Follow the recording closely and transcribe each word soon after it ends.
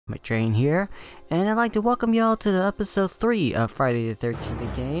Train here, and I'd like to welcome y'all to the episode 3 of Friday the 13th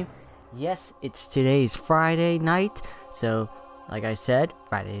the game. Yes, it's today's Friday night, so like I said,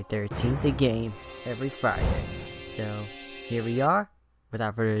 Friday the 13th the game every Friday. So here we are.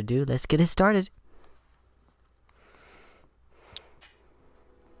 Without further ado, let's get it started.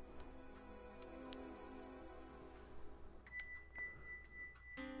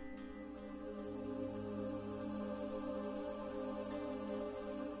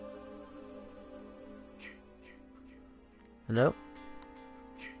 Hello?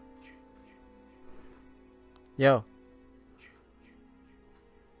 Yo.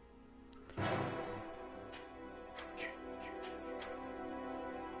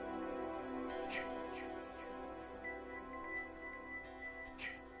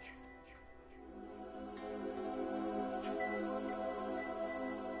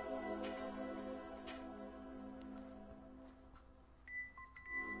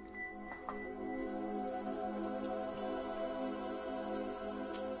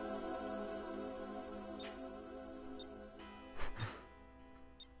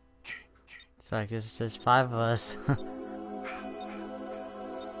 So I guess there's 5 of us.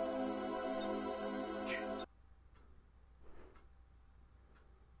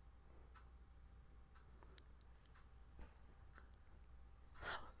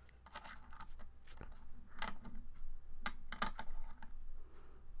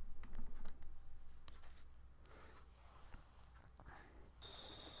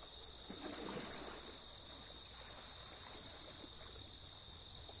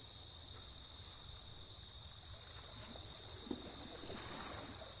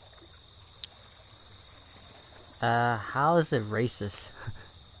 How is it racist?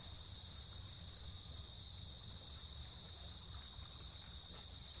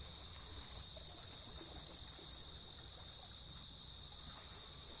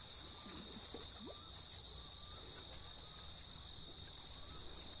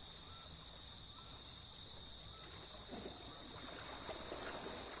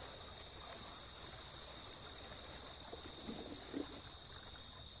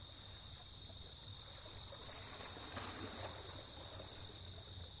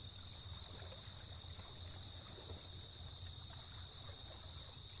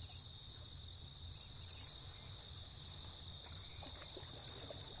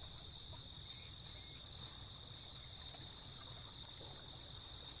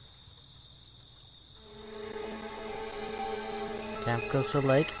 Camp Crystal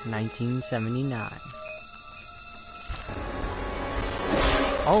Lake, 1979.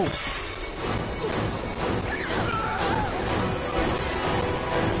 Oh!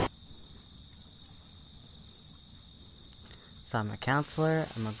 So I'm a counselor,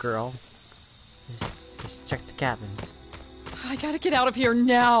 I'm a girl. Just check the cabins. I gotta get out of here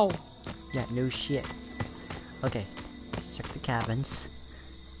now! Yeah, no shit. Okay, let's check the cabins.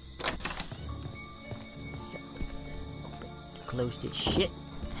 Close this shit.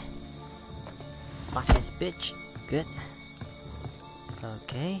 Lock this bitch. Good.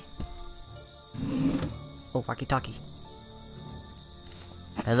 Okay. Oh, walkie-talkie.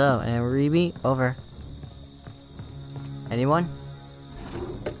 Hello, and read me? Over. Anyone?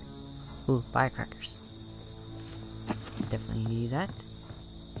 Ooh, firecrackers. Definitely need that.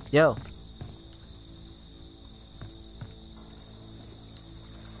 Yo.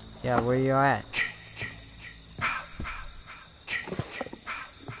 Yeah, where you at?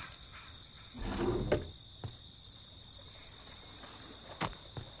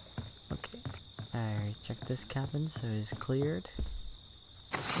 Check this cabin so it's cleared.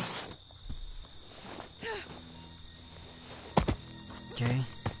 Okay.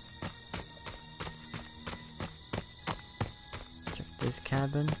 Check this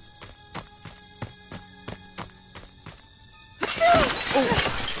cabin.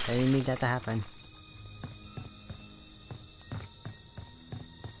 Oh! I didn't need that to happen.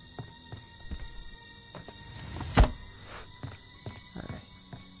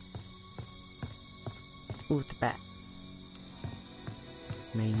 Ooh, the bat.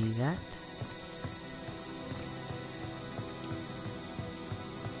 May need that.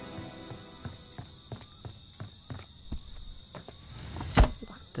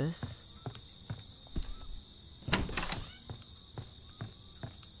 Lock this.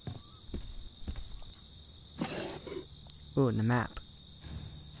 Ooh, and the map.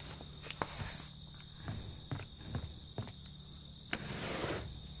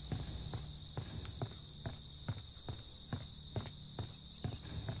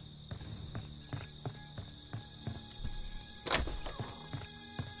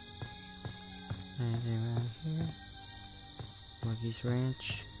 Anything around here? Muggy's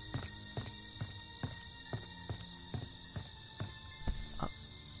Ranch.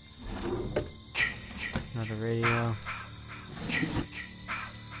 the radio.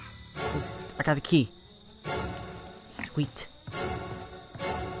 I got the key. Sweet.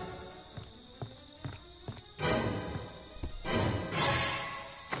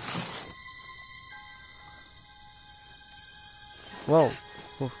 Whoa.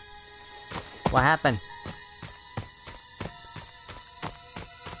 Whoa. What happened?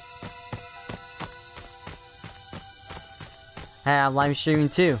 Hey, I'm live streaming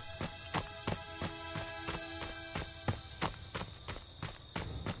too.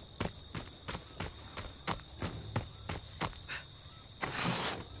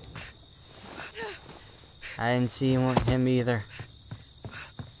 I didn't see him either.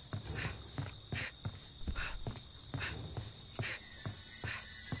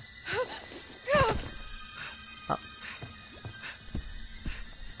 Oh.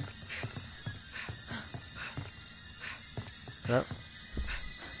 Oh.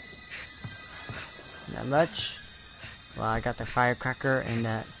 Not much. Well, I got the firecracker and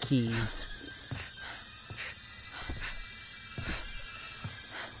the keys.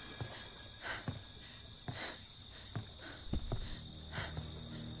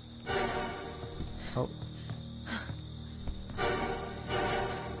 Oh.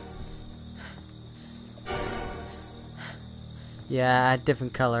 Yeah,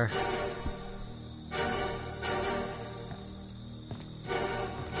 different color.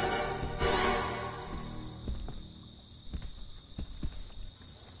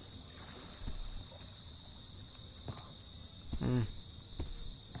 Hmm.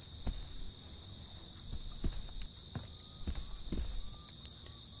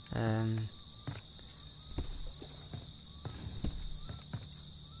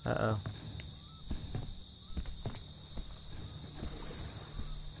 Uh-oh.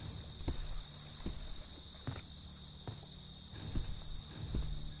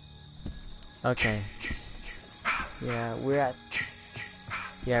 Okay. Yeah, we're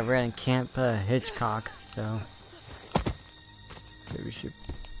in Camp Hitchcock, so maybe we should.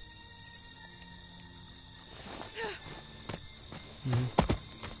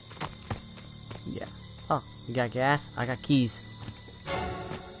 Yeah. Oh, you got gas? I got keys.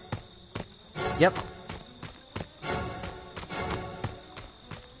 Yep.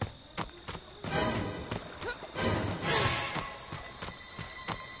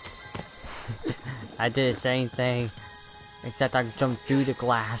 I did the same thing, except I jumped through the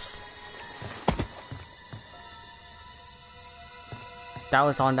glass. That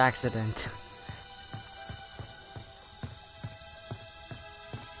was on accident.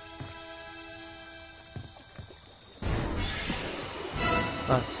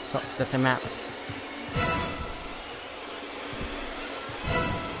 Oh, so that's a map.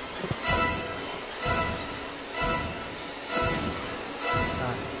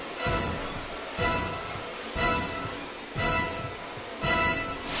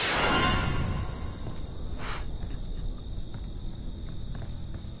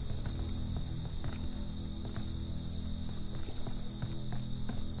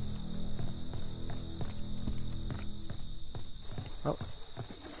 Oh.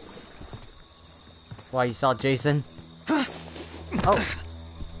 Why, you saw Jason? Oh.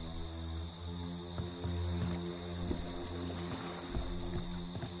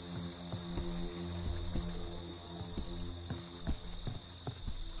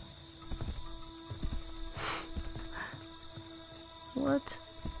 What?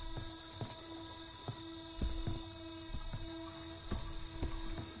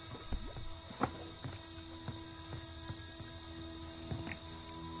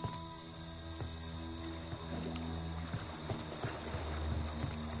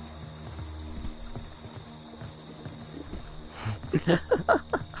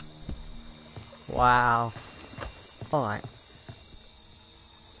 Wow. Alright.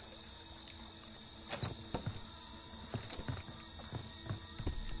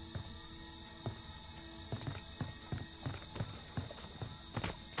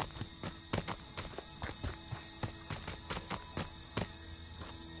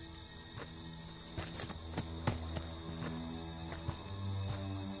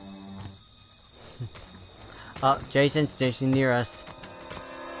 Oh, Jason's stationed near us.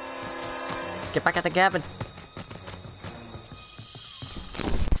 Get back at the cabin.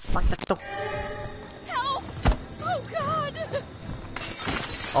 Lock the door. Help! Oh God!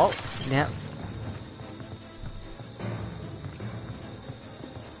 Oh, yeah.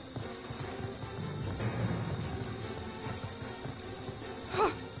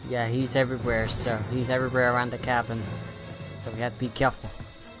 Yeah, he's everywhere, so he's everywhere around the cabin. So we have to be careful.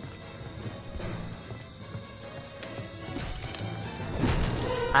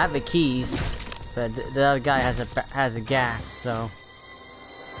 I have the keys. But the other guy has a gas, so.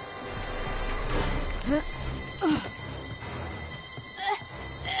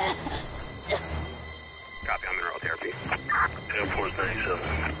 Copy on mineral therapy. Air Force 97.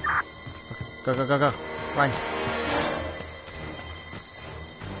 Go, go, go, go. Run.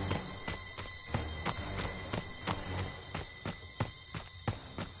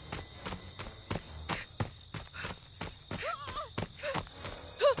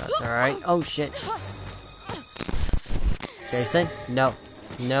 That's alright. Oh shit. Jason? No.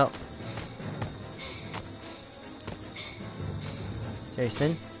 No.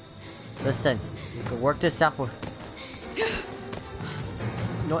 Jason? Listen. We can work this out for...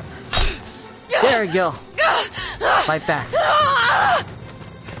 No. There we go. Fight back.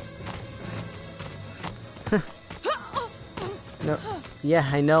 No. Yeah,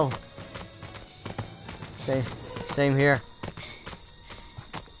 I know. Same here.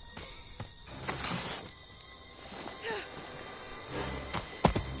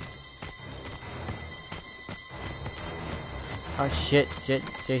 Oh shit,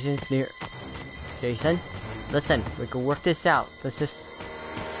 Jason's near. Jason, listen, we can work this out. Let's just...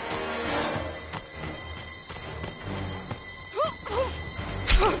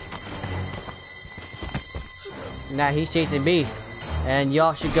 Nah, he's chasing me. And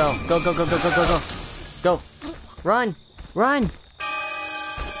y'all should go. Go, go, go, go, go, go, go. Go. Run! Run!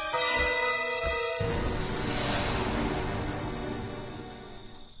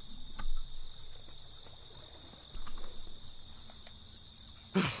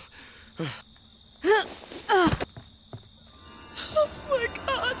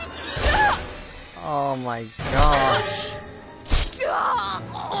 Oh my gosh.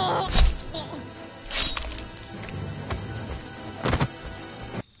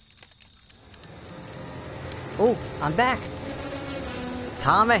 Oh, I'm back.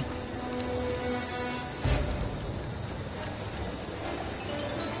 Tommy.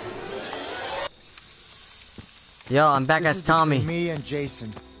 Yo, I'm back as Tommy. Me and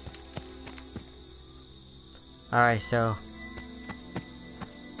Jason. Alright, so...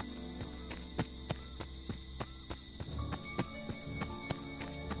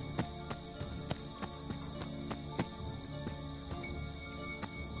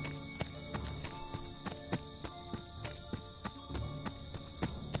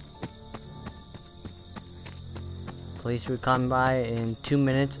 Police would come by in 2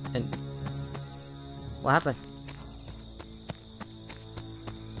 minutes and... What happened?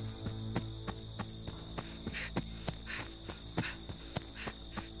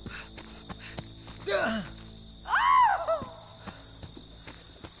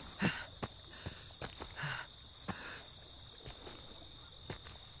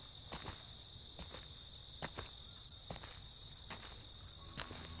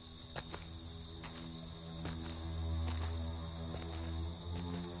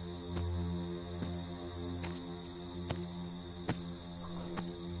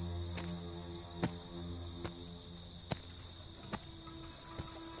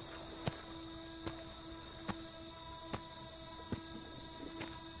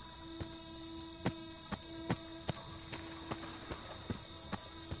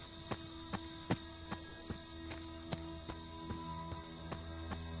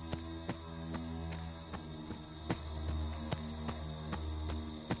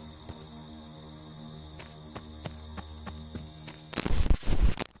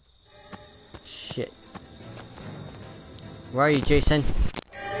 Shit. Where are you, Jason?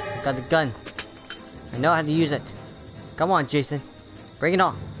 I got the gun. I know how to use it. Come on, Jason. Bring it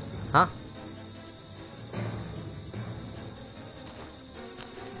on. Huh?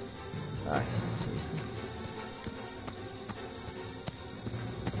 Seriously.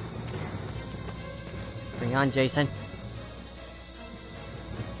 Bring it on, Jason.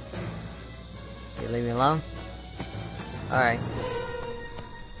 You leave me alone? Alright.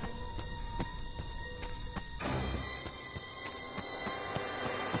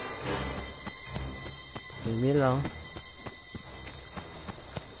 Leave me alone.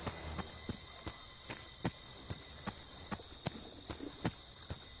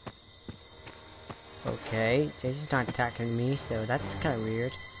 Okay, Jason's not attacking me, so that's kind of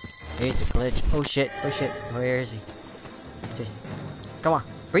weird. Here's a glitch. Oh shit, where is he? Jason, come on,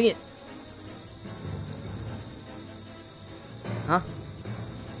 bring it! Huh?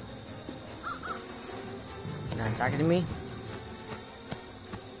 Not attacking me?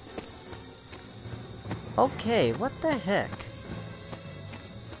 Okay, what the heck?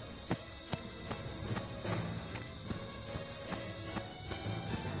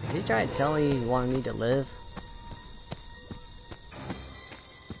 Is he trying to tell me he wanted me to live?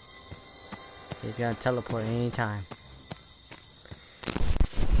 He's gonna teleport anytime.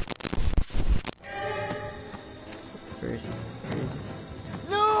 Where is he? Where is he?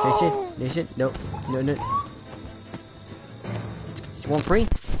 No! This it? Nope. No, no. You want free?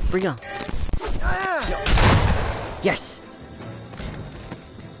 Free gun. Yes!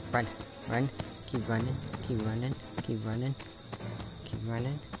 Run. Run. Keep running. Keep running. Keep running. Keep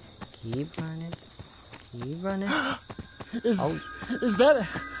running. Keep running. Keep running. Is that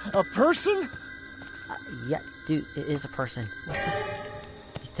a person? Yeah, dude, it is a person. What the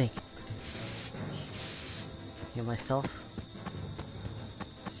you think? Heal myself.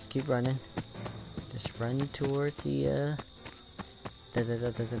 Just keep running. Just run toward the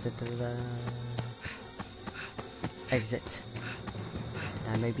exit.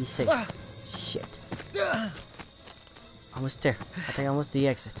 I may be safe. Shit. Almost there. I think almost the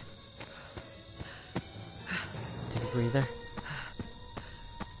exit. Take a breather.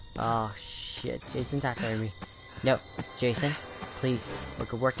 Oh shit, Jason's after me. No, Jason, please, we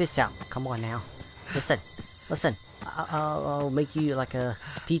can work this out. Come on now. Listen. I'll make you like a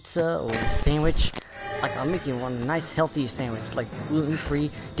pizza or a sandwich. Like I'll make you one nice healthy sandwich, like gluten-free,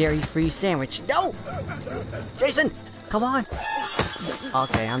 dairy-free sandwich. No, Jason, come on.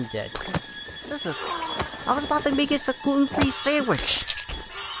 Okay, I'm dead. I was about to make it a gluten-free sandwich.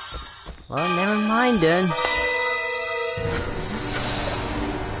 Well, never mind then.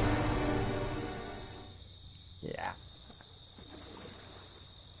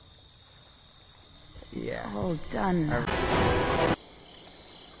 Yeah. All done.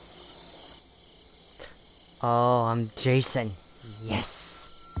 Oh, I'm Jason. Yes.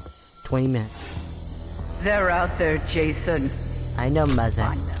 20 minutes. They're out there, Jason. I know, Mother.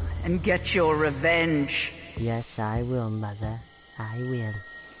 Find them and get your revenge. Yes, I will, Mother. I will.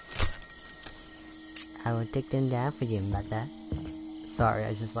 I will take them down for you, Mother. Sorry,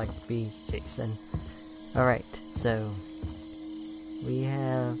 I just like being Jason. Alright, so we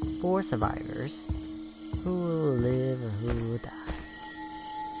have 4 survivors. Who will live and who will die?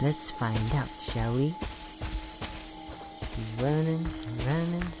 Let's find out, shall we? Running.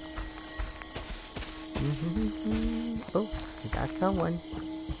 Oh, I got someone.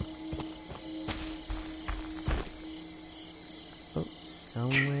 Oh,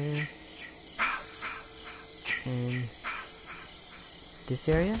 somewhere in this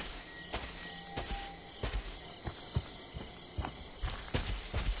area?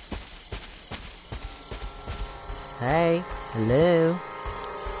 Hey, hello.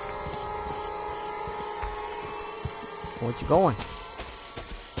 Where you going?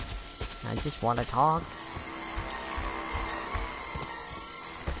 I just want to talk.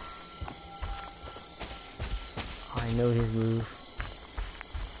 Oh, I know his move.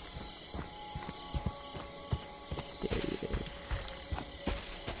 There he is.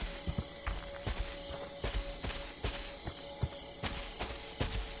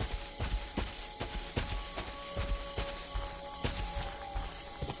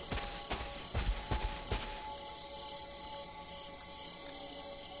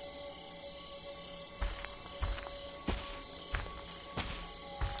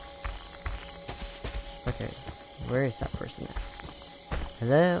 Okay, where is that person at?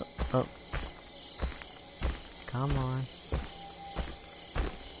 Hello? Oh. Come on.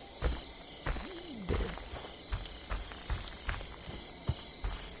 Dude.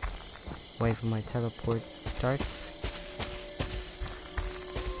 Wait for my teleport to start.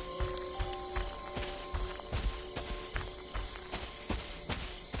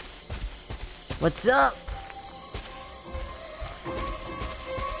 What's up?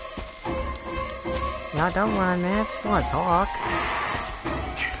 No, don't run, man. Just wanna talk.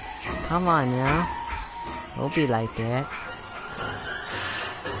 Come on now. Don't be like that.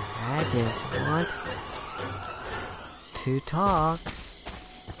 I just want to talk.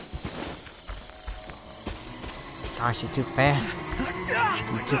 Gosh, you're too fast.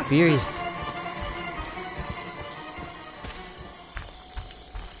 You're too furious.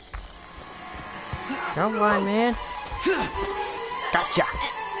 Don't run, man. Gotcha.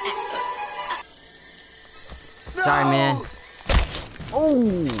 Sorry, man.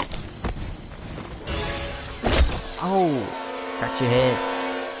 Oh! Oh! Got your head.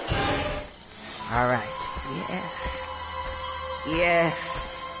 Alright. Yeah. Yes.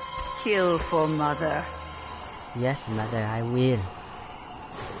 Kill for Mother. Yes, Mother, I will.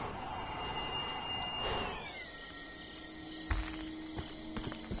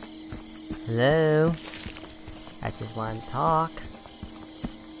 Hello? I just want to talk.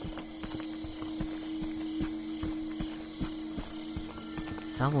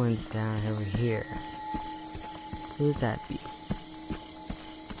 Someone's down over here. Who's that be?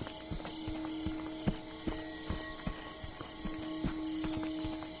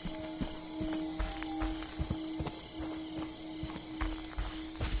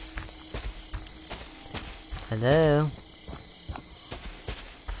 Hello?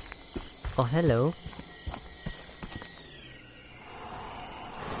 Oh, hello.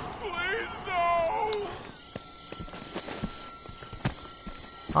 Please, no!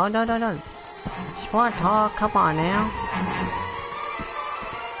 Oh, no, no, no. Just want to talk. Come on now.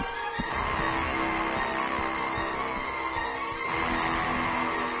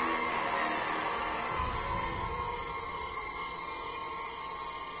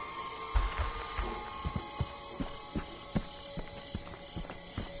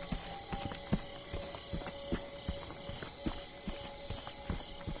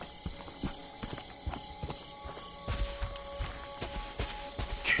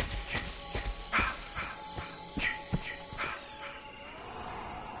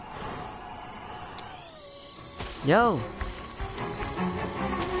 Yo!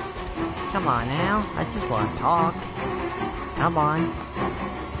 Come on now, I just want to talk. Come on.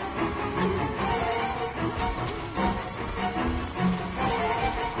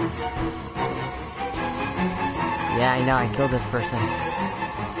 Yeah, I know, I killed this person.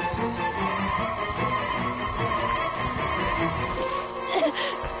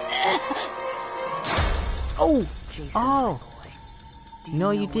 Oh! Oh!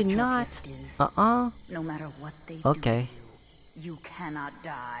 No, you did not. No matter what they Okay. do, you cannot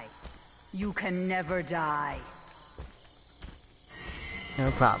die. You can never die.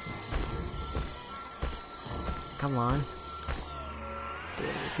 No problem. Come on. There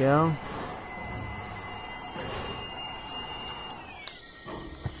we go.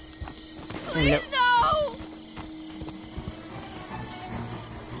 Please, no!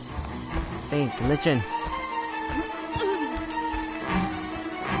 Think, glitching.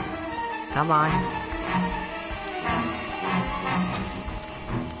 Come on.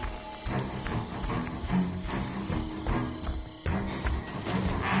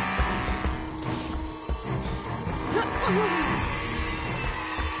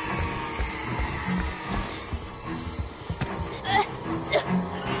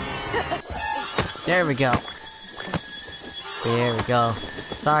 There we go. There we go.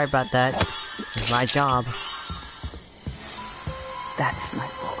 Sorry about that. It's my job. That's my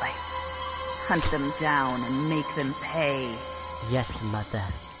boy. Hunt them down and make them pay. Yes, mother.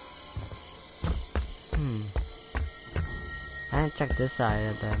 I didn't check this side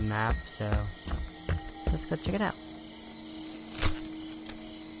of the map, so let's go check it out.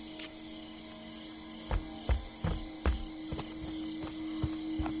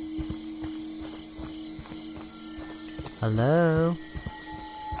 Hello?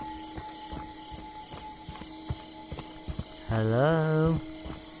 Hello?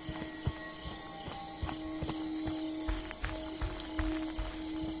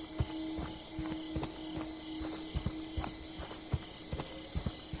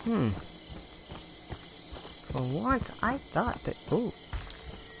 For once, I thought that... Ooh.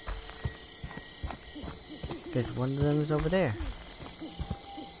 Guess one of them is over there.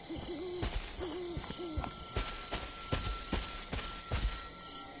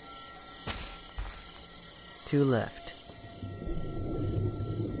 Two left.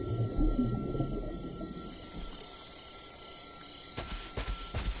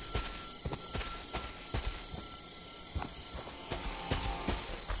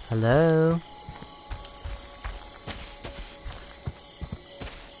 Hello?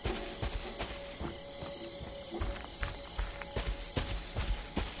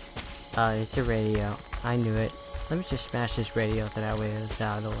 Oh, it's a radio. I knew it. Let me just smash this radio so that way it's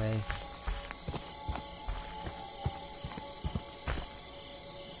out of the way.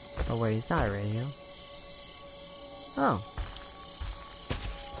 Oh wait, it's not a radio. Oh.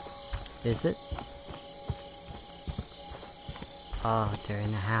 Is it? Oh, they're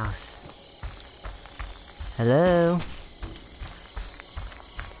in the house. Hello?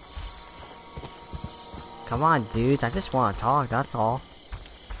 Come on, dudes. I just want to talk, that's all.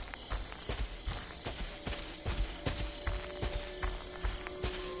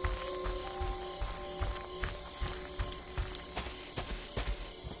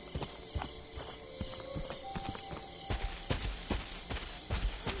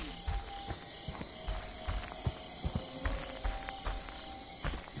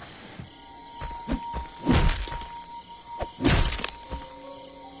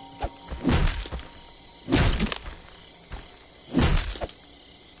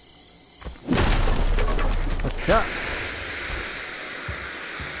 What's up?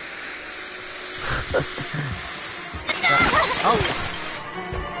 Oh!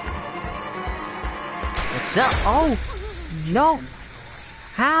 What's up? Oh! No!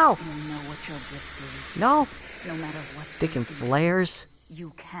 How? You know what your gift is. No! No matter what Sticking flares?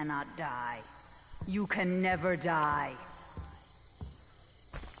 you cannot die. You can never die.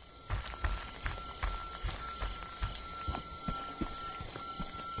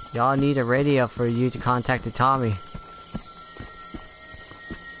 Y'all need a radio for you to contact the Tommy.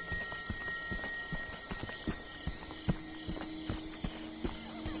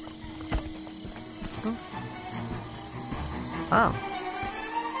 Oh.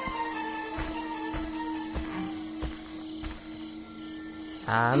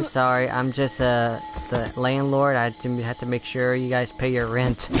 I'm sorry, I'm just the landlord. I have to make sure you guys pay your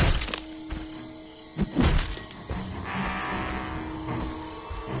rent.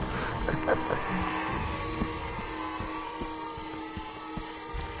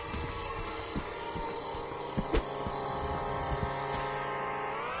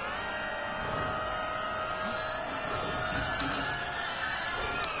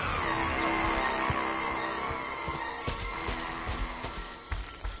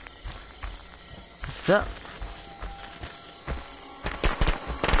 What's up?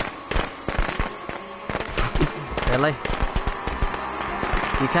 Really?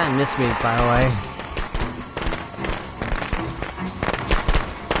 You kind of missed me, by the way.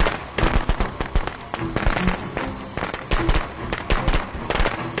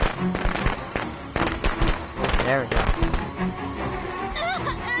 There we go.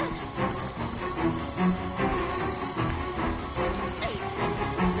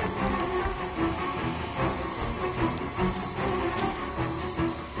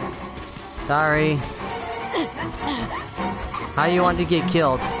 Sorry. How you want to get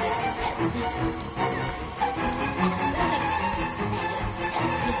killed?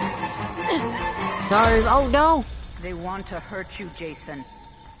 Sorry. Oh no! They want to hurt you, Jason.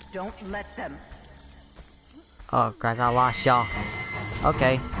 Don't let them. Oh, guys, I lost y'all.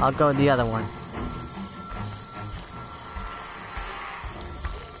 Okay, I'll go with the other one.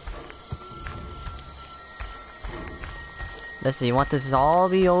 Listen, you want this to all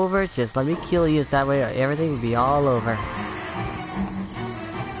be over? Just let me kill you, so that way everything will be all over.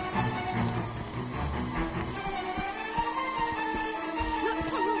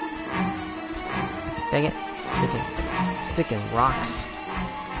 Dang it. Sticking rocks.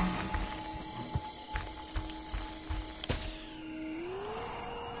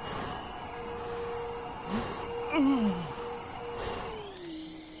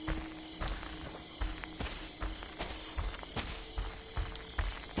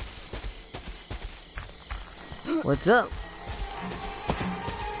 What's up?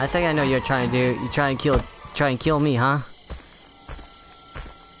 I think I know what you're trying to do. You're trying to kill me, huh?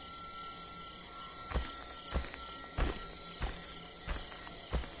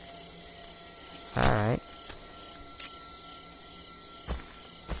 Alright.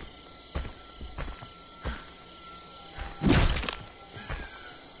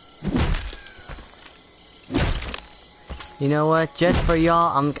 You know what? Just for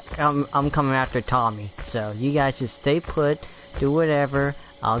y'all, I'm coming after Tommy. So you guys just stay put, do whatever.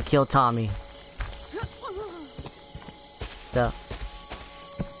 I'll kill Tommy. So,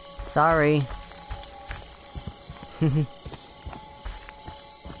 sorry.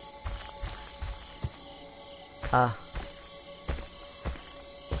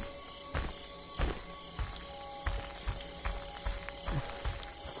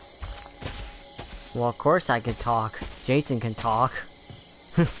 Well, of course I can talk. Jason can talk.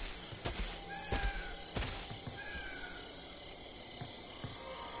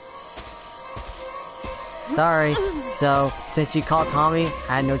 Sorry. So, since you called Tommy,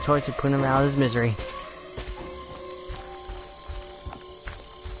 I had no choice to put him out of his misery.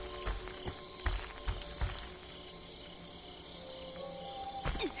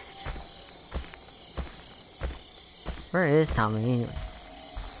 Where is Tommy anyway?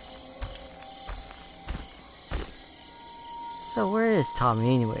 So where is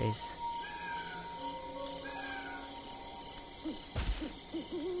Tommy anyways?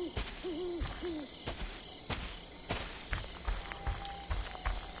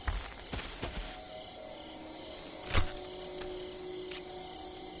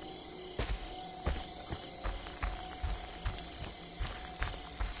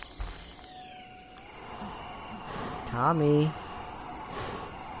 Tommy,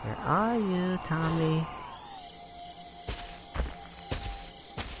 where are you, Tommy?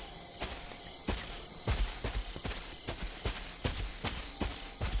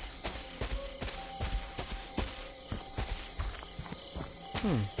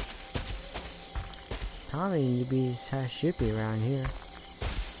 Tommy should be around here,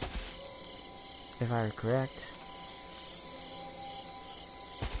 if I were correct.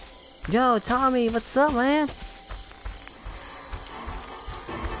 Yo, Tommy, what's up, man?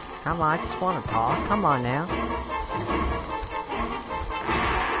 Come on, I just want to talk. Come on now.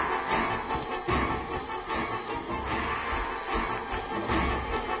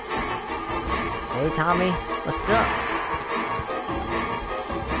 Hey, Tommy. What's up?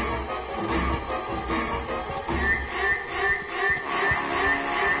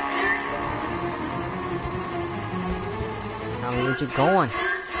 Tommy, where you going?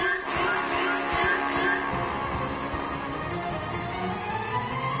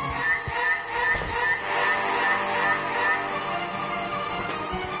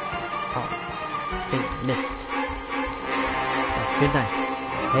 Missed. Good night.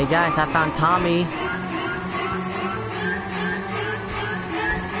 Hey guys, I found Tommy.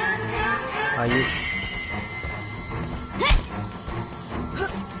 Are you?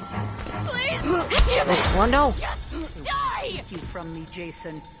 Please! Damn it! Oh no! Just die! Take you from me,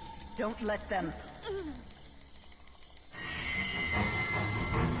 Jason. Don't let them.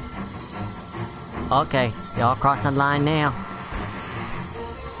 Okay, y'all cross the line now.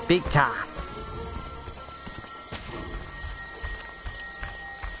 Big time.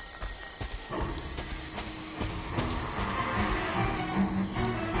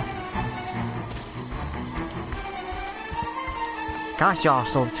 Gosh, y'all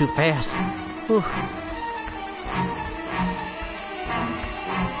so too fast. Whew.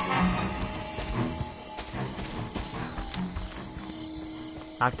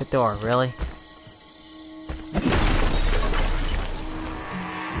 Lock the door, really?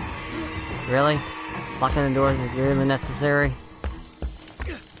 Really? Locking the doors is really necessary?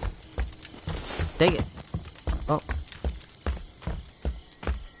 Dang it. Oh.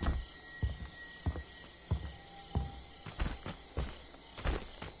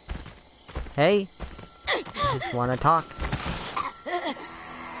 Hey, just want to talk.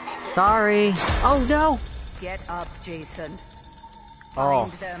 Sorry. Oh no! Get up, Jason. Oh,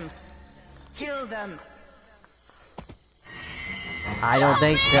 Find them. Kill them. I don't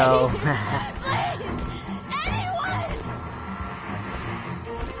think so.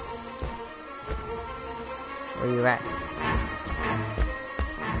 Where you at?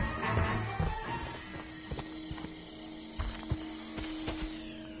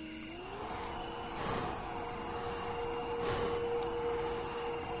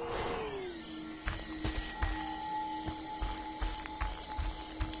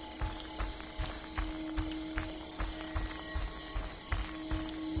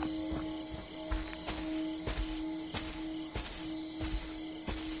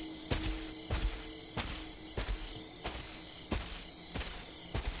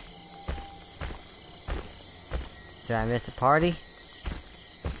 Did I miss a party?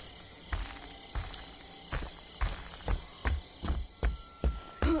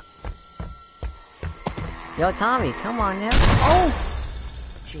 Yo, Tommy, come on now. Oh!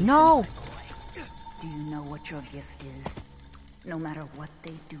 Jason, No! my boy, do you know what your gift is? No matter what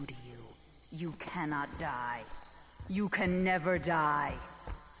they do to you, you cannot die. You can never die.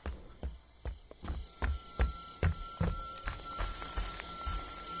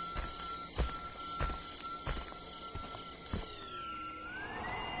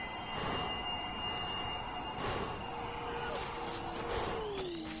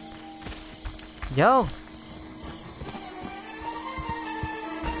 Yo!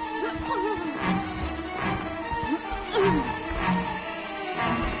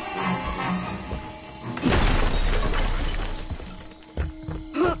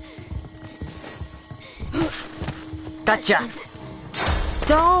 Gotcha!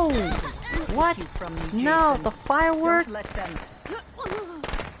 No! What? You from me, No, Jason. the firework? Don't let them.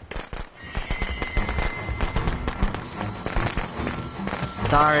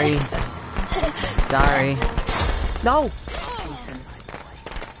 Sorry. Sorry. No! Jason, my boy,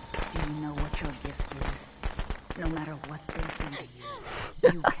 do you know what your gift is? No matter what they do to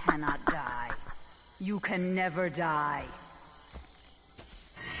you, you cannot die. You can never die.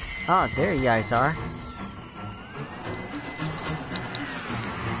 Oh, there you guys are.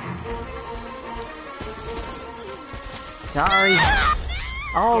 Sorry.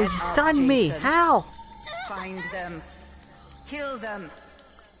 Oh, Get you up, stunned me. Jason. How? Find them. Kill them.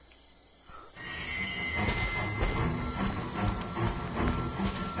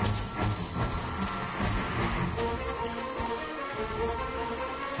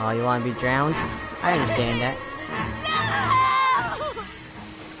 Oh, you want to be drowned? I understand that.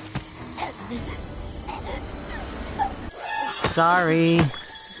 Sorry.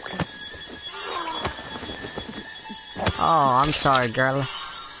 Oh, I'm sorry, girl.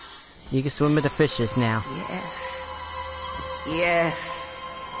 You can swim with the fishes now. Yes. Yes.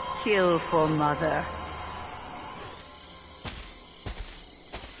 Kill for mother.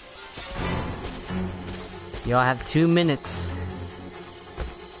 Y'all have 2 minutes.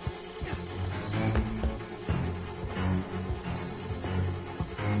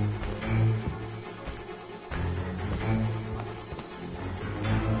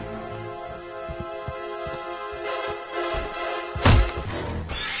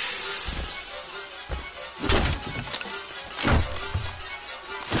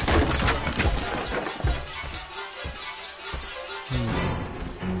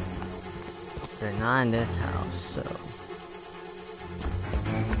 They're not in this house, so...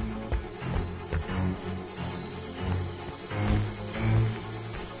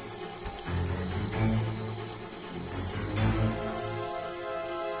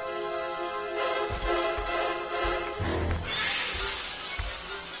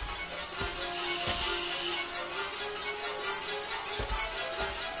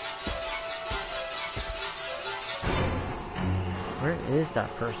 Where is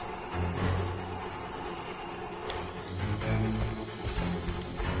that person?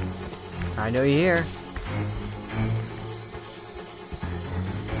 I know you're here.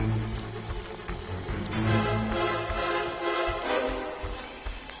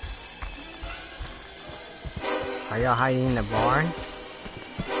 Are y'all hiding in the barn?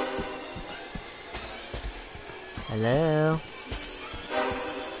 Hello?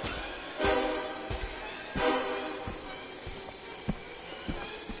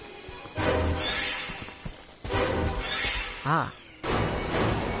 Ah.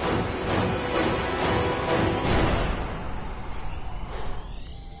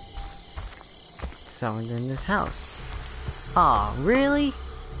 Someone's in this house. Aw, really?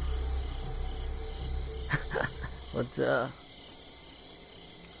 What's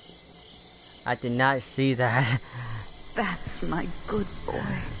I did not see that. That's my good boy.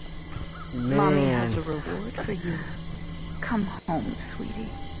 Man. Mommy has a reward for you. Come home, sweetie.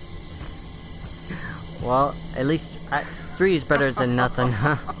 Well, at least 3 is better than nothing,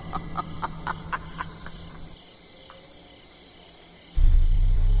 huh?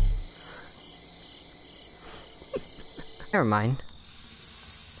 Never mind.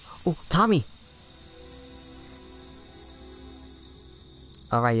 Oh, Tommy!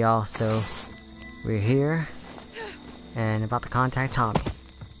 Alright, y'all, so we're here and about to contact Tommy.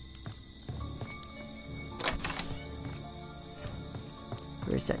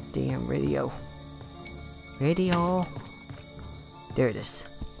 Where's that damn radio? Radio? There it is.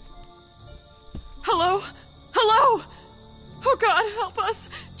 Hello? Hello? Oh God, help us!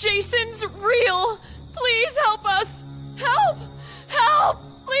 Jason's real! Please help us! Help! Help!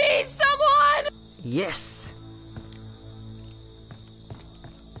 Please, someone! Yes!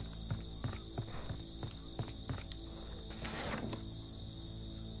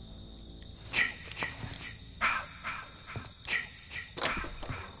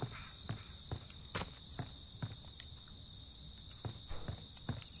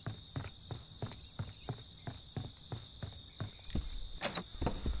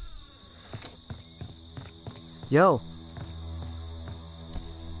 Yo!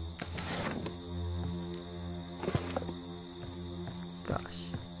 Gosh.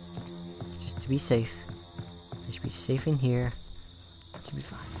 Just to be safe. I should be safe in here. Should be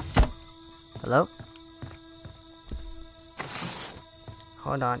fine. Hello?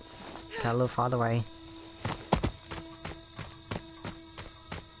 Hold on. Got a little farther away.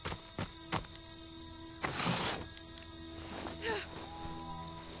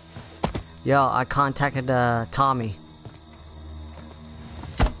 Yo, I contacted Tommy.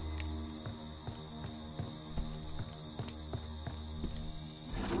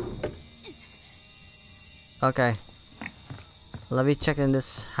 Okay. Let me check in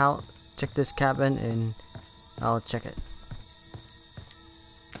this house, check this cabin, and I'll check it.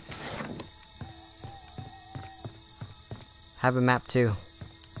 Have a map too.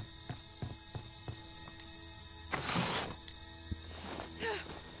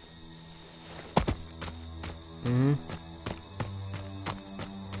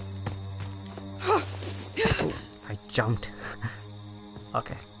 I jumped.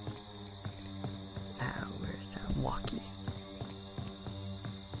 Okay. Now, where's that walkie?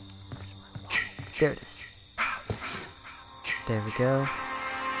 Where's my walkie? There it is. There we go.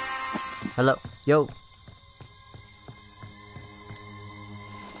 Hello. Yo.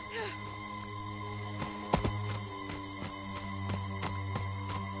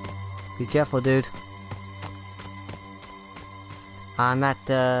 Be careful, dude. I'm at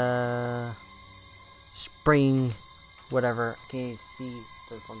the spring, whatever. I can't see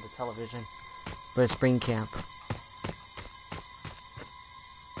from the television, but it's spring camp.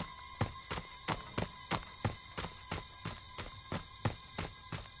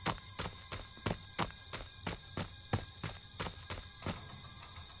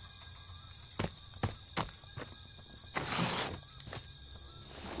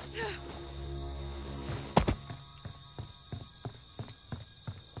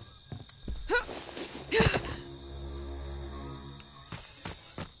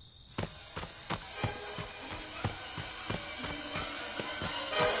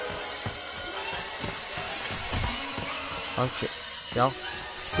 Oh shit. Yo.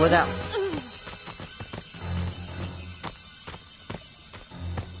 Split out.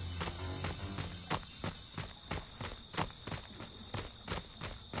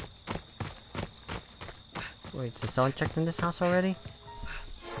 Wait, did someone check in this house already?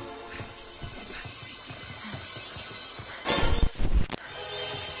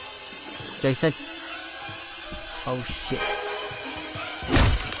 Jason? Oh shit.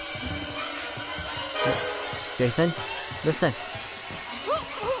 Jason? Listen.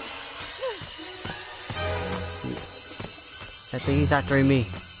 I think he's after me.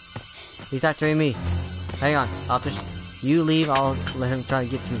 He's after me. Hang on. I'll just... You leave, I'll let him try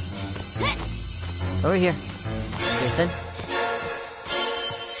to get to me. Over here. Jason?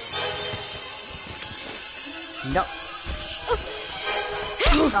 No.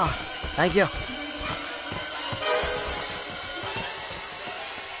 Oh, thank you.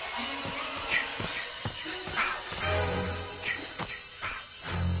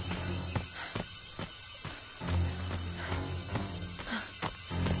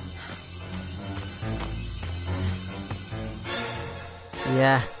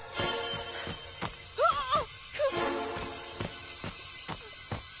 Yeah.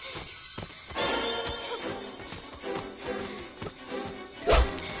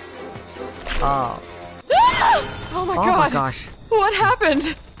 Oh. Oh my Oh god! my gosh. What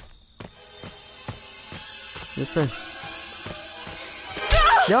happened? Listen.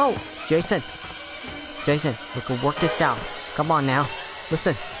 No! Jason! Jason, we can work this out. Come on now.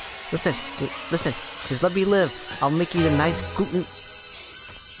 Listen. Listen. Listen. Just let me live. I'll make you a nice gluten...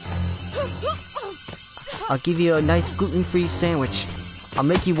 I'll give you a nice gluten-free sandwich. I'll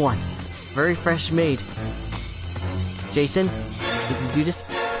make you one. Very fresh made. Jason, we can do this.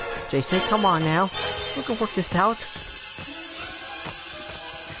 Jason, come on now. We can work this out.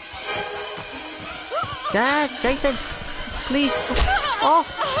 Dad, Jason, please. Oh,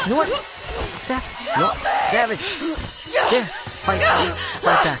 you know what? No, Savage. There, fight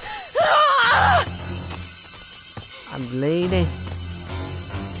back. I'm bleeding.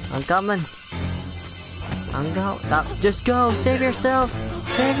 I'm coming. I'm go. Just go. Save yourselves.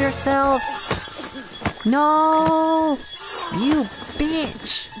 Save yourselves. No, you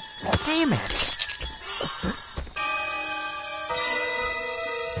bitch. Damn it.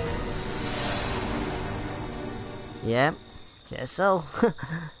 Yep. Guess so.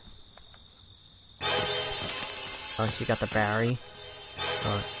 Oh, she got the Barry.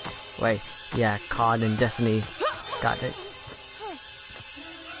 Oh, wait. Yeah, Cod and Destiny got it.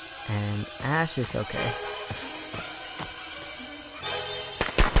 And Ash is okay.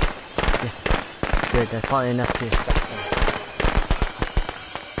 Yes. Good, that's probably enough to distract them.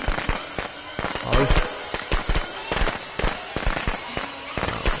 Oh.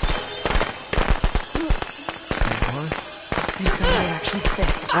 You guys are actually fit.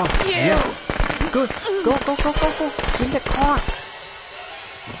 Oh, yeah. Good. Go. In the car.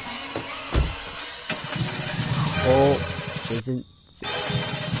 Oh, Jason.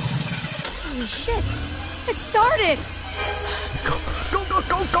 Holy shit! It started! Go.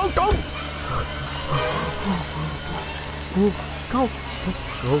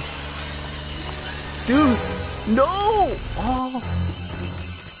 Go. Dude, no! Oh.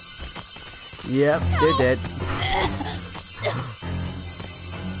 Yep, they're dead.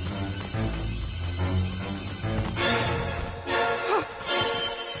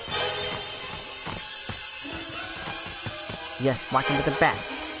 Yes, whack him with the bat.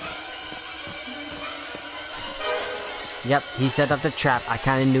 Yep, he set up the trap. I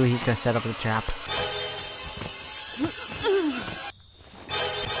kinda knew he's gonna set up the trap.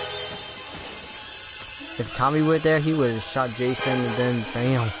 If Tommy were there, he would have shot Jason and then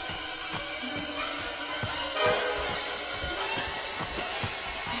bam.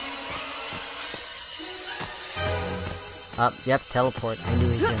 Yep, teleport. I knew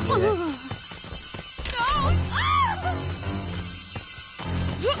he was gonna do that.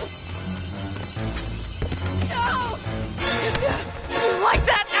 No! You like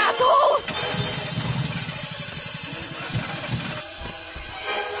that, asshole?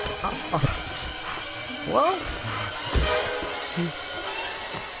 Well,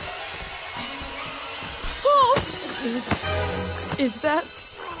 Oh! Is that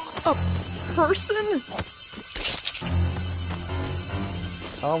a person?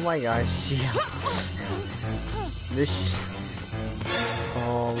 oh my gosh, yeah. This.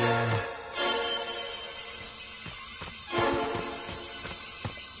 Oh man.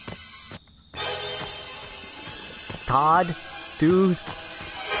 Todd, dude.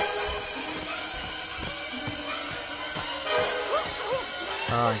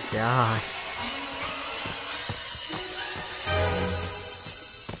 Oh gosh.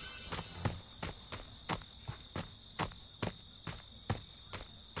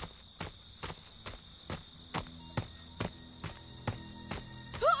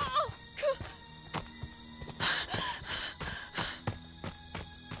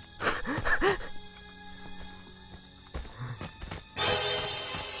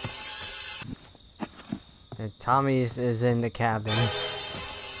 And Tommy is in the cabin.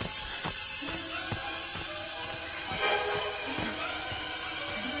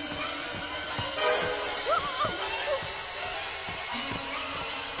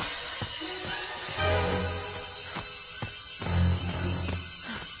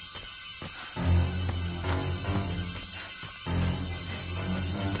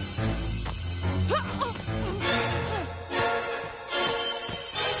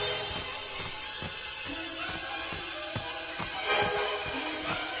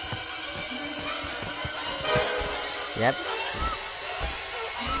 Yep.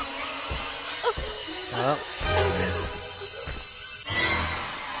 Oh.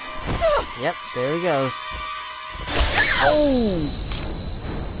 Yep, there he goes. Oh!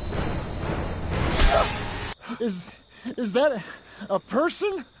 Is that a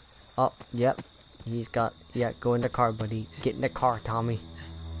person? Oh, yep. He's got, yeah, go in the car, buddy. Get in the car, Tommy.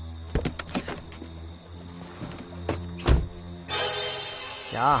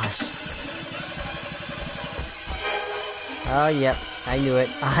 Gosh. Oh, yep. I knew it.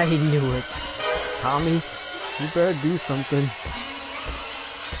 I knew it. Tommy, you better do something.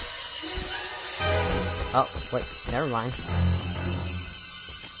 Oh, wait. Never mind.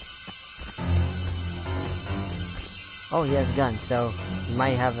 Oh, he has a gun, so he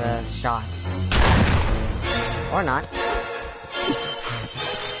might have a shot. Or not.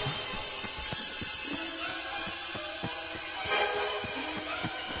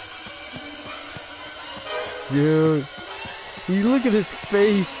 Dude. You look at his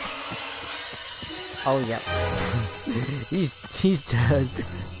face. Oh, yeah. he's dead.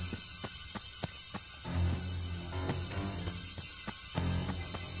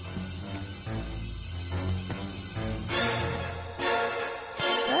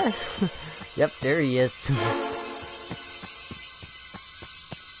 Yep, there he is.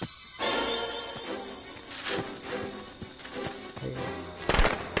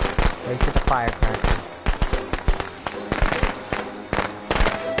 Wasted the firecracker.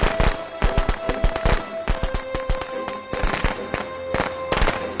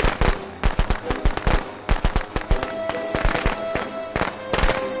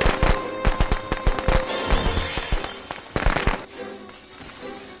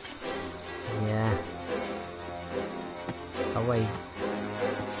 Away.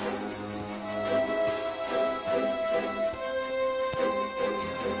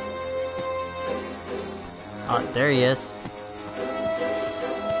 Oh, there he is.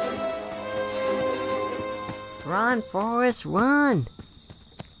 Run, Forrest, run!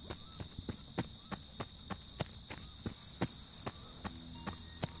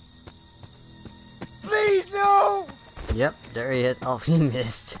 Please, no! Yep, there he is. Oh, he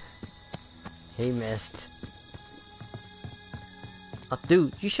missed. He missed. Oh,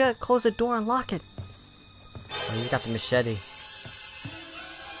 dude, you should have closed the door and lock it. Oh, you got the machete.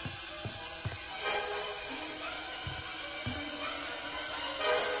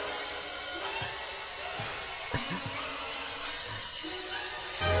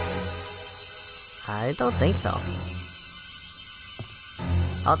 I don't think so.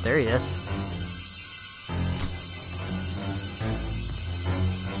 Oh, there he is.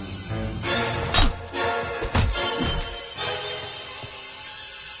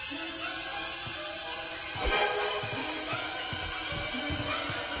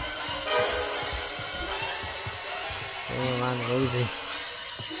 Damn, I'm losing.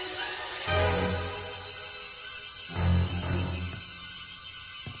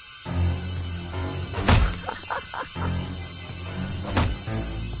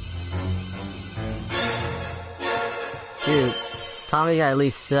 Dude, Tommy got at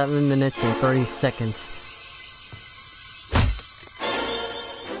least 7 minutes and 30 seconds.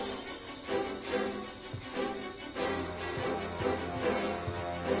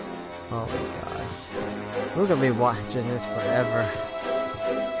 Oh my gosh. We're gonna be watching this forever.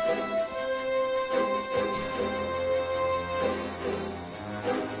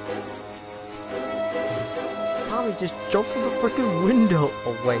 Tommy just jumped in the freaking window.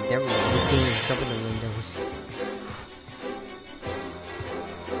 Oh wait, never mind. You can't even jump in the windows.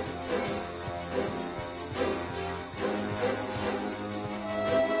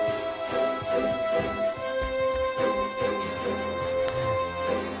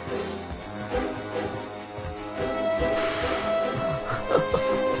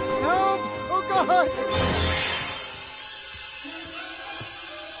 Help! Oh God!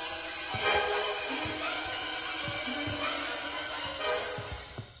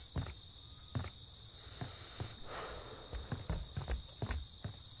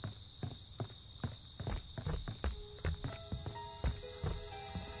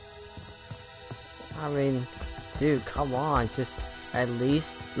 I mean, dude, come on. Just at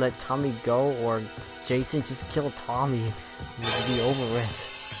least let Tommy go, or Jason just kill Tommy. It'll be over with.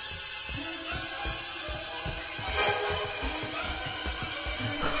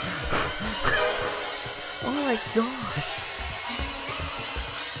 Oh my gosh.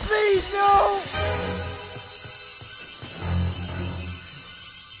 Please, no!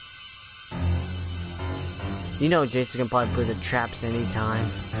 You know Jason can probably put the traps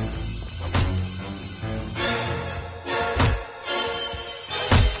anytime.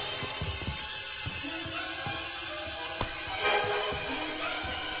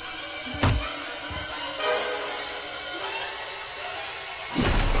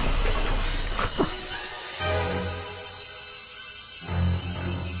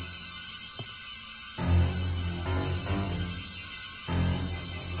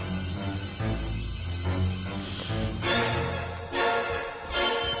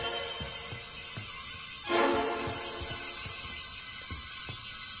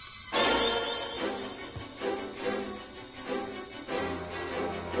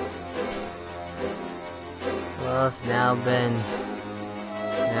 Well, it's now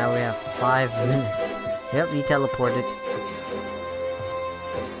we have 5 minutes. Yep, he teleported.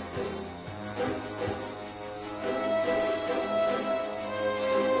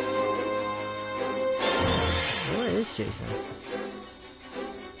 Where is Jason?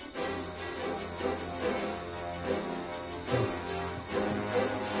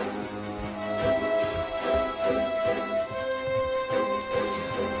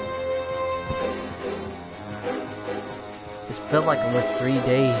 This felt like almost 3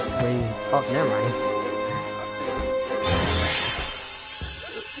 days waiting. Oh, never mind.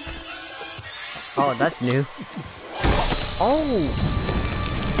 Oh, that's new. Oh!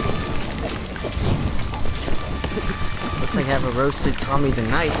 Looks like I have a roasted Tommy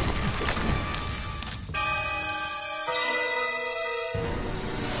tonight.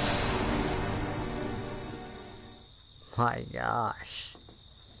 My gosh.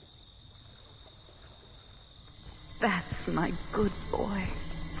 That's my good boy.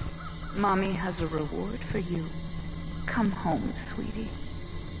 Mommy has a reward for you. Come home, sweetie.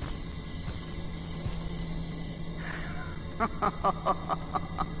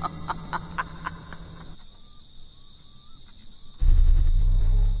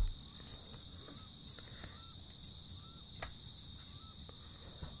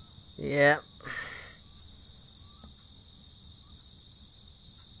 Yeah.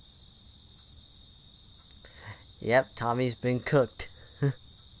 Yep, Tommy's been cooked.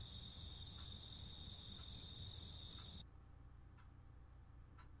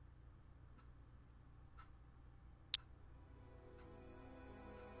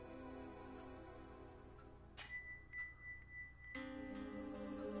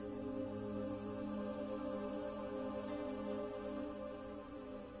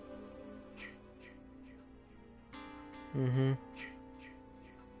 Mm-hmm.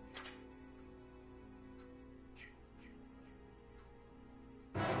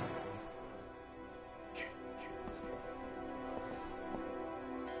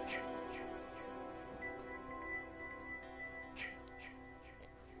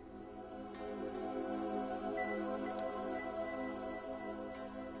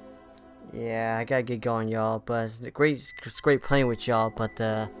 Yeah, I gotta get going, y'all. But it's great playing with y'all. But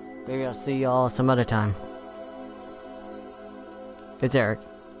maybe I'll see y'all some other time. It's Eric.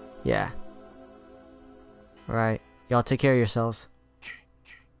 Yeah. Alright. Y'all take care of yourselves.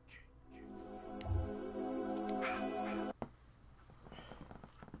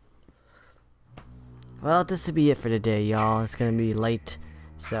 Well, this will be it for today, y'all. It's gonna be late.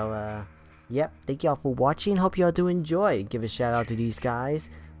 So, yep. Thank y'all for watching. Hope y'all do enjoy. Give a shout out to these guys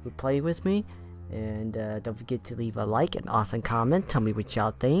who play with me. And don't forget to leave a like and awesome comment. Tell me what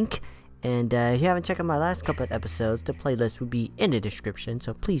y'all think. And if you haven't checked out my last couple of episodes, the playlist will be in the description,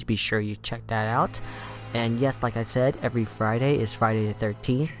 so please be sure you check that out. And yes, like I said, every Friday is Friday the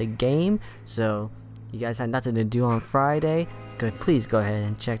 13th, the game. So you guys have nothing to do on Friday, please go ahead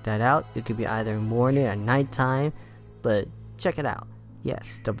and check that out. It could be either morning or nighttime, but check it out. Yes,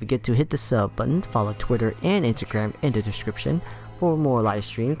 don't forget to hit the sub button, follow Twitter and Instagram in the description. For more live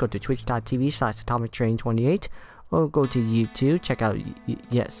streams, go to twitch.tv/AtomicTrain28 or go to YouTube, check out,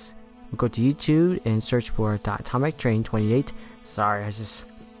 go to YouTube and search for AtomicTrain28. Sorry,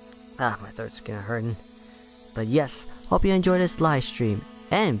 my throat's getting hurting. But yes, hope you enjoyed this live stream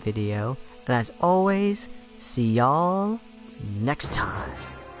and video. And as always, see y'all next time.